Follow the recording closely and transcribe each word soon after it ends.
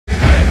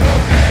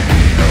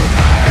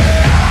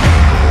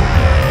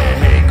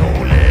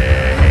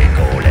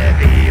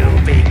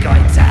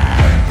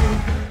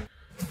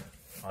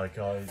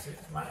guys,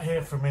 it's Matt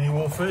here from Mini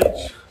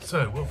Warfage.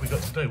 So what have we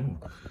got today? Ooh.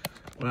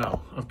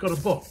 Well, I've got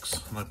a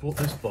box and I bought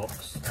this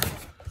box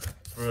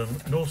from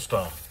North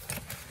Star.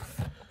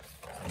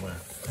 Somewhere.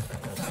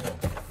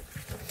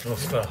 North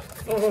Star.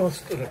 Oh,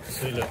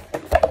 see, look.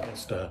 North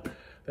Star.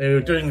 They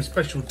were doing a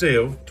special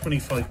deal,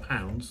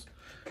 £25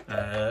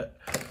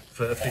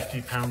 for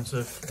 £50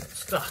 of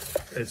stuff.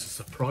 It's a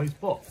surprise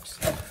box.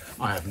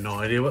 I have no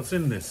idea what's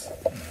in this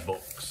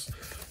box.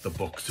 The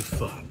box of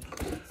fun.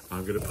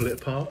 I'm going to pull it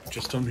apart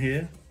just on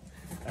here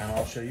and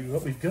I'll show you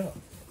what we've got.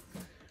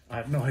 I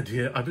have no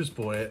idea. I just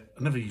bought it.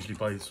 I never usually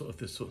buy this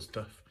sort of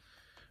stuff,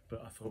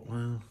 but I thought,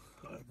 well,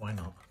 why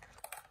not?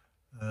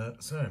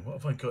 So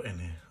what have I got in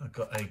here? I've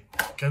got a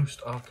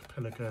Ghost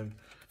Archipelago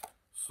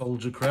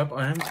Soldier Crab.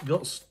 I haven't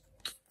got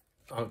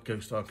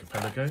Ghost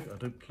Archipelago. I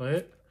don't play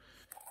it.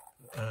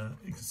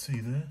 You can see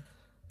there.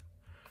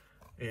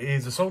 It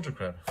is a Soldier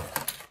Crab.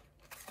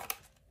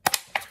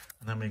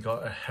 And then we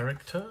got a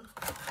Heractor,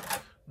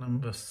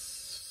 number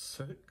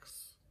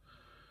 6.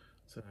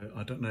 So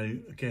I don't know,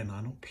 again,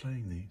 I'm not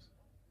playing these.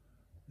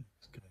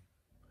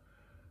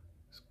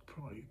 It's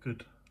probably a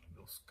good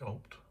little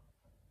sculpt.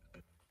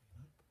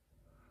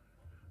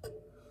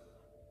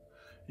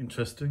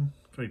 Interesting,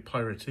 very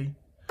piratey.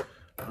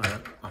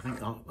 I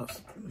think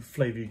that's the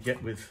flavour you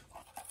get with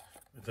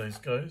those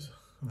guys.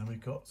 And then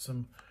we've got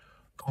some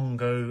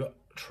Congo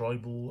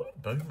Tribal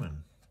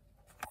Bowmen.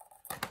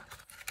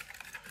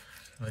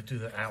 They do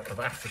that out of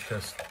Africa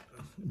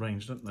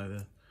range, don't they?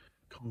 The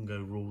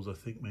Congo rules, I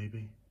think,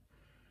 maybe.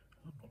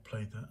 I've not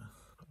played that.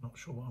 I'm not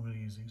sure what I'm going to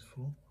use these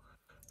for.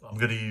 But I'm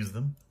going to use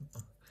them.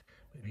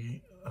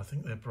 Maybe, I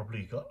think they've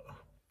probably got...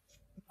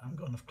 I haven't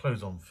got enough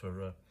clothes on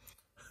for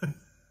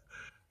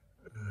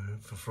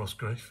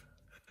Frostgrave.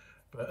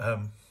 But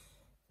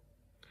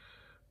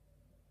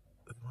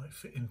they might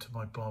fit into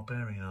my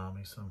barbarian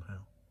army somehow.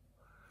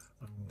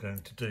 I'm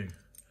going to do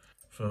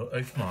for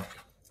Oathmark.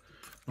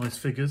 Nice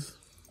figures.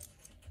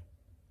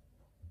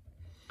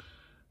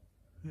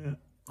 Yeah,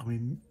 I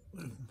mean,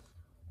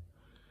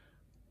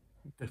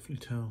 definitely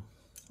tell.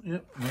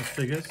 Yep, nice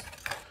figures.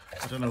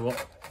 I don't know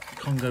what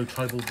Congo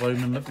Tribal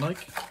Bowmen look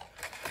like.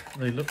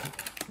 They look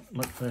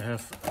like they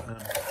have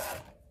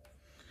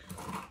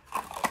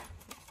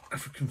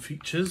African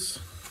features.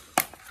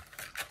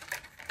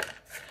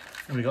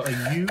 And we got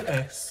a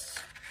US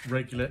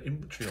regular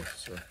infantry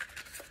officer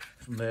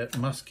from their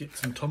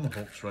muskets and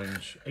tomahawks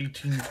range,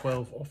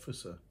 1812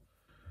 officer.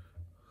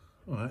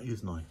 Oh, that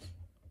is nice.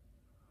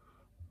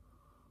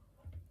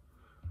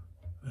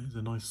 That is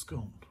a nice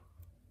scone.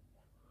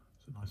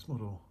 It's a nice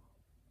model.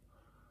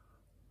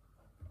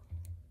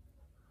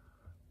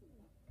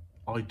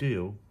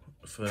 Ideal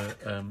for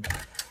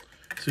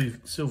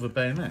silver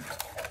bayonet.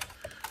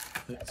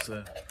 That's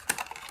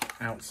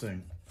out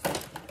soon.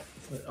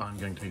 That I'm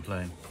going to be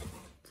playing.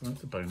 So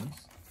that's a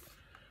bonus.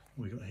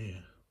 What we got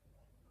here?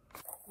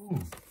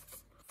 Ooh.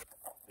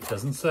 It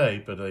doesn't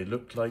say, but they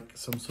look like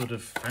some sort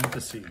of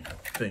fantasy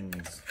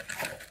things.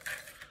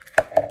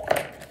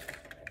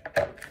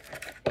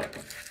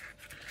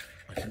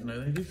 I didn't know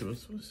they did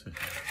those. What is it?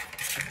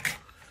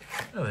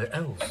 Oh, they're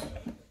elves.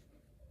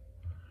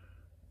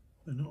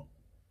 They're not,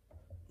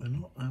 I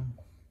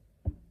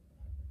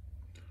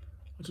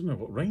don't know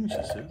what range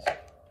this is.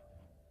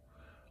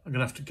 I'm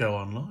gonna have to go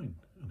online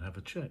and have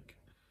a check.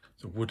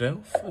 It's a wood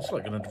elf. It's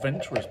like an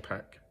adventurer's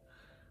pack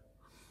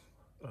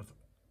of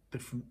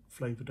different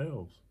flavoured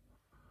elves,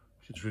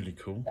 which is really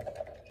cool.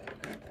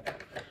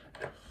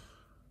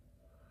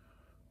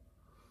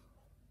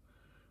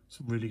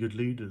 Some really good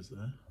leaders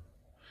there.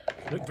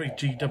 They look very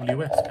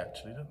GWS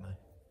actually, don't they?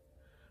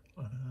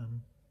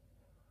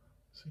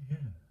 So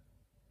yeah,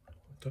 I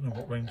don't know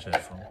what range they're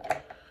from.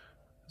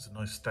 There's a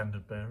nice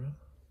standard bearer.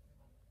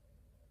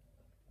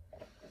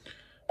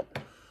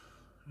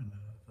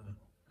 Another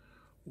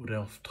wood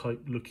elf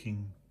type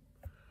looking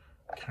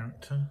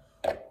character.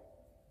 And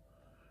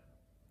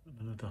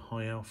another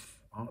high elf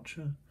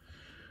archer.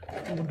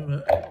 I wonder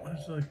whether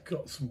I've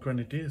got some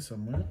grenadier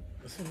somewhere.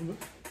 Let's have a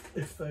look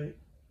if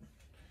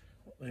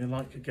what they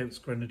like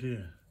against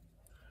grenadier.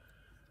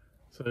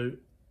 So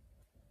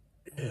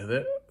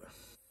yeah,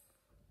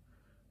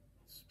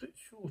 it's a bit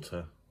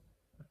shorter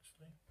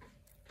actually.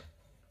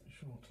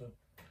 Shorter.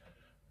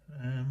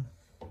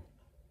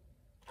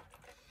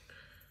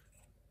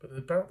 But they're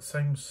about the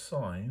same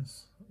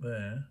size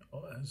there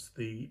as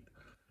the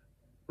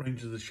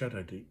Rangers of the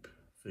Shadow Deep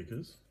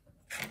figures.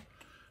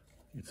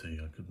 You can see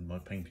my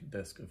painting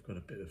desk, I've got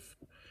a bit of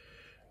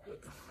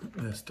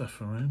their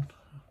stuff around.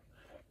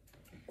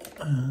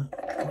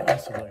 What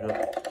else have I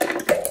got?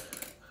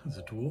 There's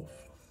a dwarf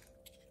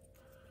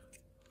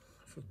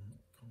from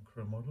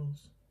Conqueror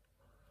Models.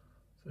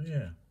 So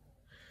yeah,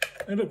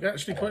 they look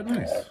actually quite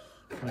nice.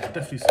 I'm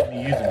definitely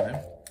certainly using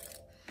them.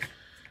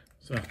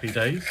 So happy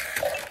days.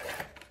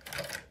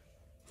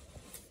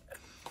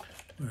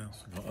 What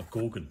else? I've got a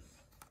Gorgon.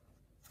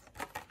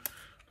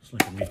 It's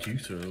like a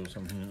Medusa or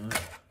something like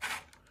that.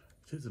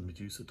 It is a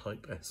Medusa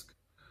type-esque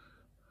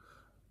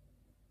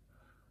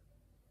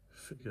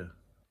figure.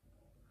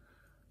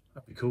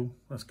 That'd be cool.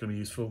 That's going to be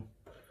useful.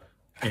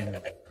 in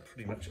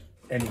pretty much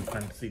any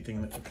fantasy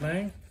thing that we're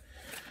playing.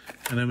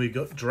 And then we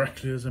got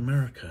Dracula's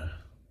America.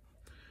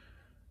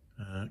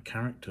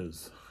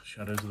 Characters,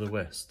 Shadows of the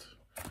West.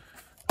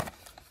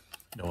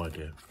 No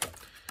idea.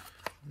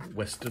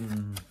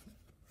 Western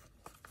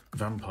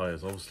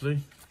vampires, obviously.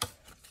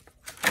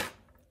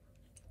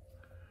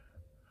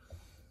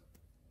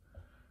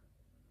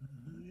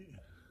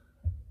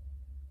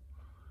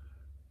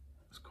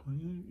 It's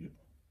quite,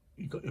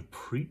 you got your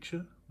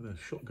preacher with a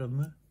shotgun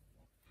there.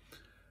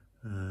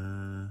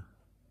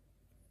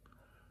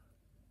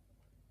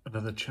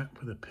 Another chap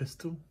with a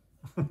pistol.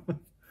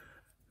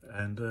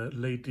 And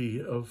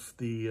Lady of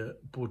the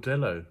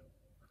Bordello.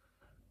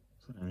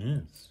 So,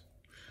 yes.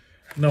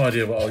 No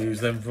idea what I'll use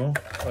them for.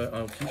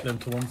 I'll keep them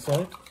to one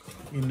side.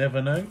 You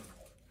never know.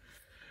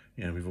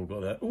 Yeah, we've all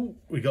got that. Oh,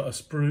 we got a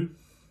sprue.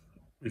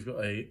 We've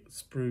got a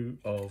sprue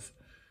of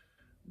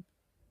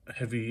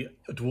heavy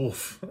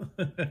dwarf.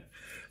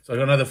 So I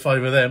got another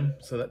 5 of them.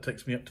 So that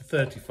takes me up to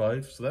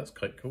 35. So that's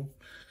quite cool.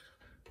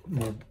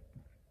 More.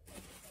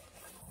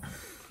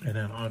 And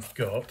then I've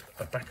got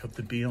a Back of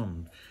the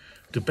Beyond.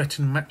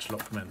 Tibetan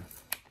Matchlock Men.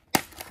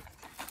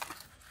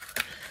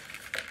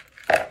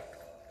 Okay.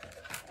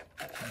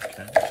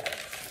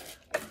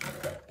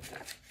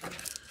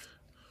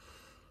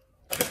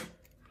 I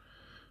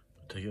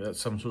take it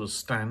that's some sort of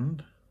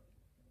stand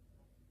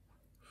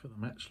for the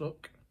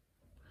matchlock.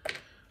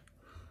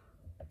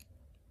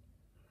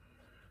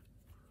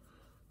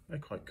 They're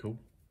quite cool.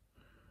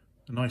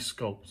 Nice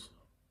sculpts.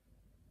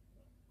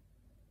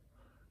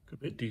 Got a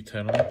bit of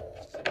detail on it.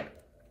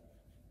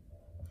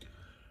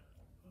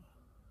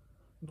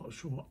 Not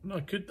sure. No,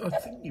 I think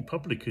you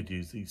probably could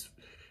use these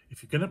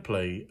if you're going to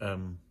play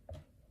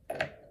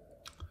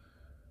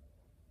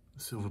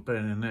Silver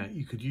Bayonet.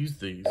 You could use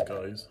these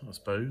guys, I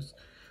suppose.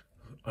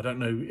 I don't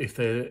know if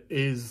there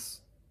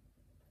is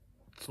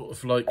sort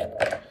of like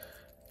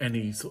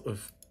any sort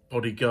of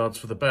bodyguards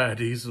for the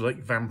baddies, like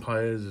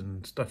vampires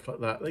and stuff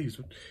like that.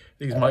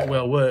 These might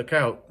well work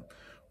out,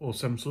 or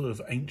some sort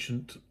of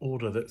ancient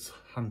order that's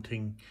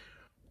hunting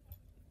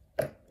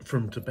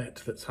from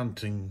Tibet, that's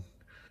hunting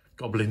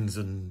goblins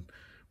and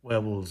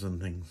werewolves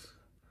and things.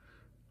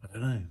 I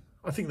don't know.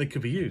 I think they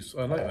could be used.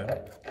 I like them.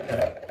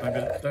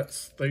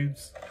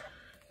 Those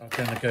are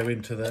going to go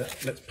into the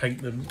let's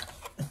paint them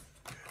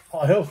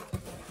pile.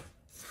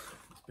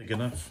 Big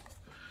enough.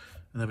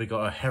 And then we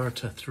got a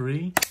Herita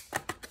 3.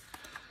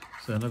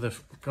 So another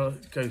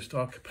Ghost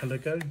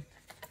Archipelago.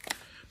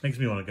 Makes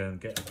me want to go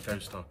and get a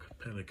Ghost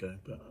Archipelago,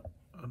 but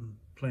I'm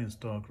playing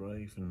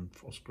Stargrave and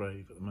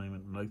Frostgrave at the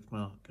moment, and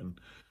Oathmark,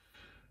 and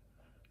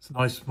it's a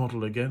nice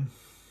model again.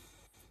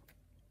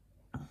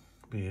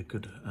 Be a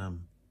good,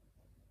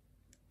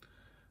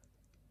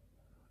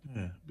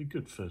 yeah, be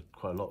good for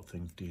quite a lot of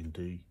things,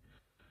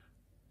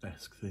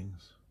 D&D-esque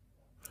things.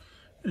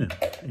 Yeah,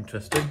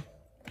 interesting.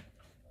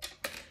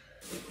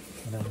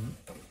 And then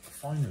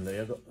finally,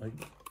 I got like,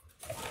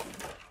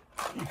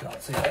 you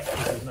can't see that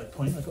because there's no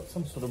point. I got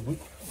some sort of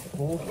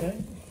board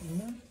game, you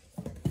know?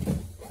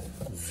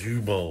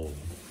 Zubul.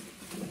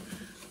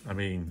 I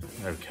mean,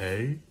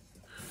 okay.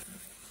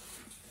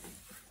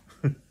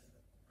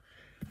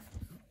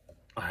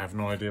 I have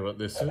no idea what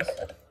this is.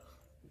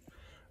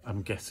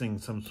 I'm guessing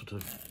some sort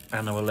of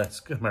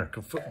Annualesque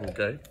American football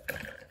game.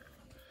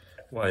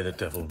 Why the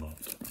devil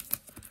not?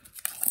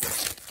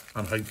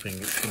 I'm hoping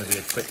it's going to be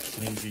a quick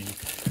and easy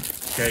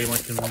game I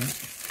can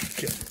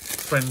get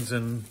friends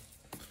and...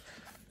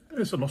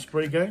 It's an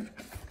Osprey game.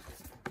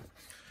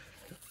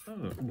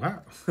 Oh,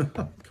 wow.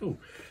 Cool.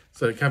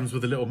 So it comes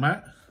with a little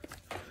mat.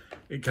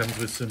 It comes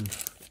with some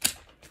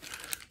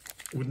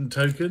wooden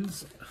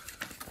tokens.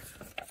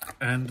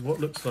 And what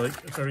looks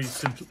like a very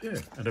simple, yeah,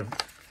 and an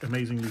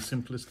amazingly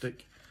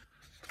simplistic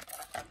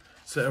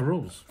set of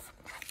rules.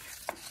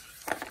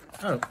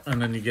 Oh,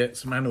 and then you get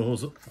some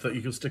animals that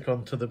you can stick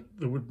onto the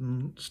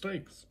wooden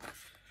stakes.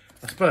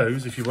 I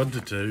suppose if you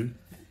wanted to,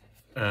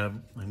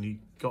 and you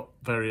got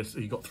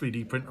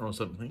 3D printer or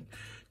something,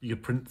 you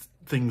could print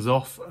things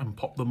off and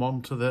pop them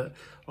onto there.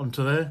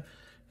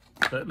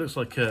 But it looks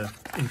like an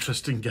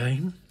interesting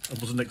game. I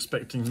wasn't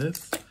expecting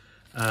this.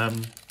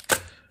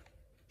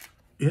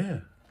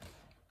 Yeah.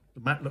 The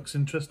mat looks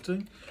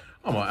interesting.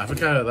 I might have a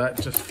go at that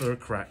just for a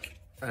crack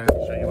and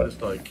show you what it's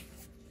like.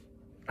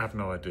 I have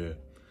no idea.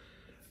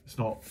 It's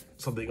not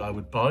something I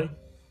would buy.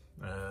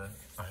 I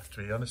have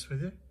to be honest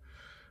with you.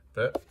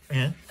 But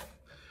yeah,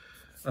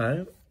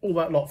 all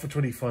that lot for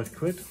 25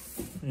 quid.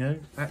 You know,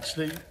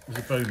 actually, it was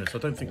a bonus. I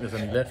don't think there's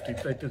any left.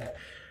 It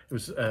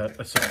was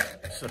a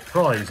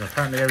surprise.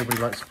 Apparently, everybody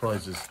likes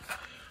surprises,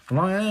 and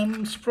I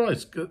am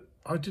surprised.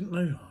 I didn't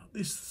know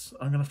this.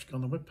 I'm gonna have to go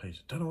on the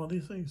webpage. Don't know what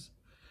this is.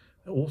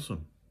 They're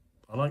awesome.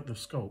 I like the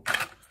sculpt.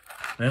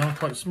 They are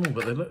quite small,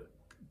 but they look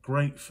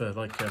great for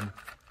like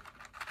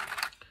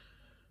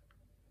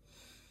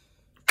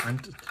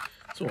and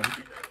sort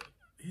of,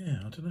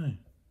 yeah, I don't know,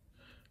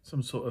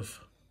 some sort of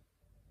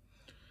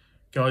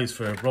guys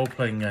for a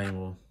role-playing game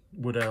or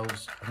wood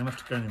elves. I'm gonna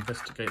have to go and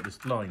investigate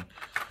this line.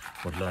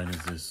 What line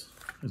is this?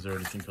 Is there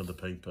anything on the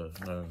paper?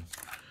 No.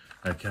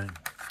 Okay.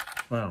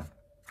 Well,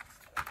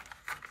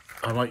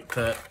 I like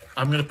that.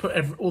 I'm going to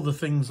put all the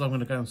things I'm going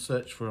to go and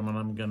search for them, and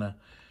I'm going to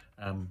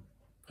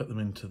put them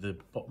into the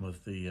bottom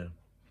of the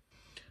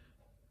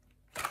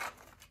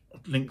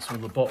links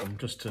on the bottom,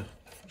 just to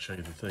show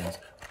you the things.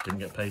 Didn't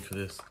get paid for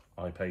this.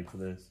 I paid for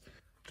this.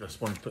 Just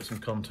wanted to put some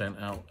content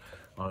out.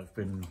 I've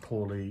been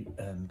poorly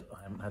and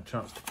I haven't had a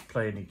chance to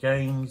play any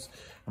games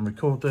and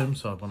record them,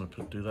 so I wanted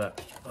to do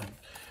that.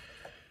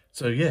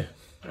 So yeah,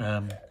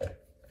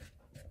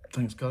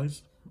 thanks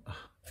guys.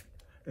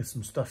 There's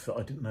some stuff that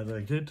I didn't know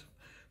they did.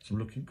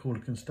 Some cool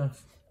looking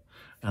stuff.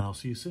 And I'll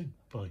see you soon.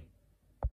 Bye.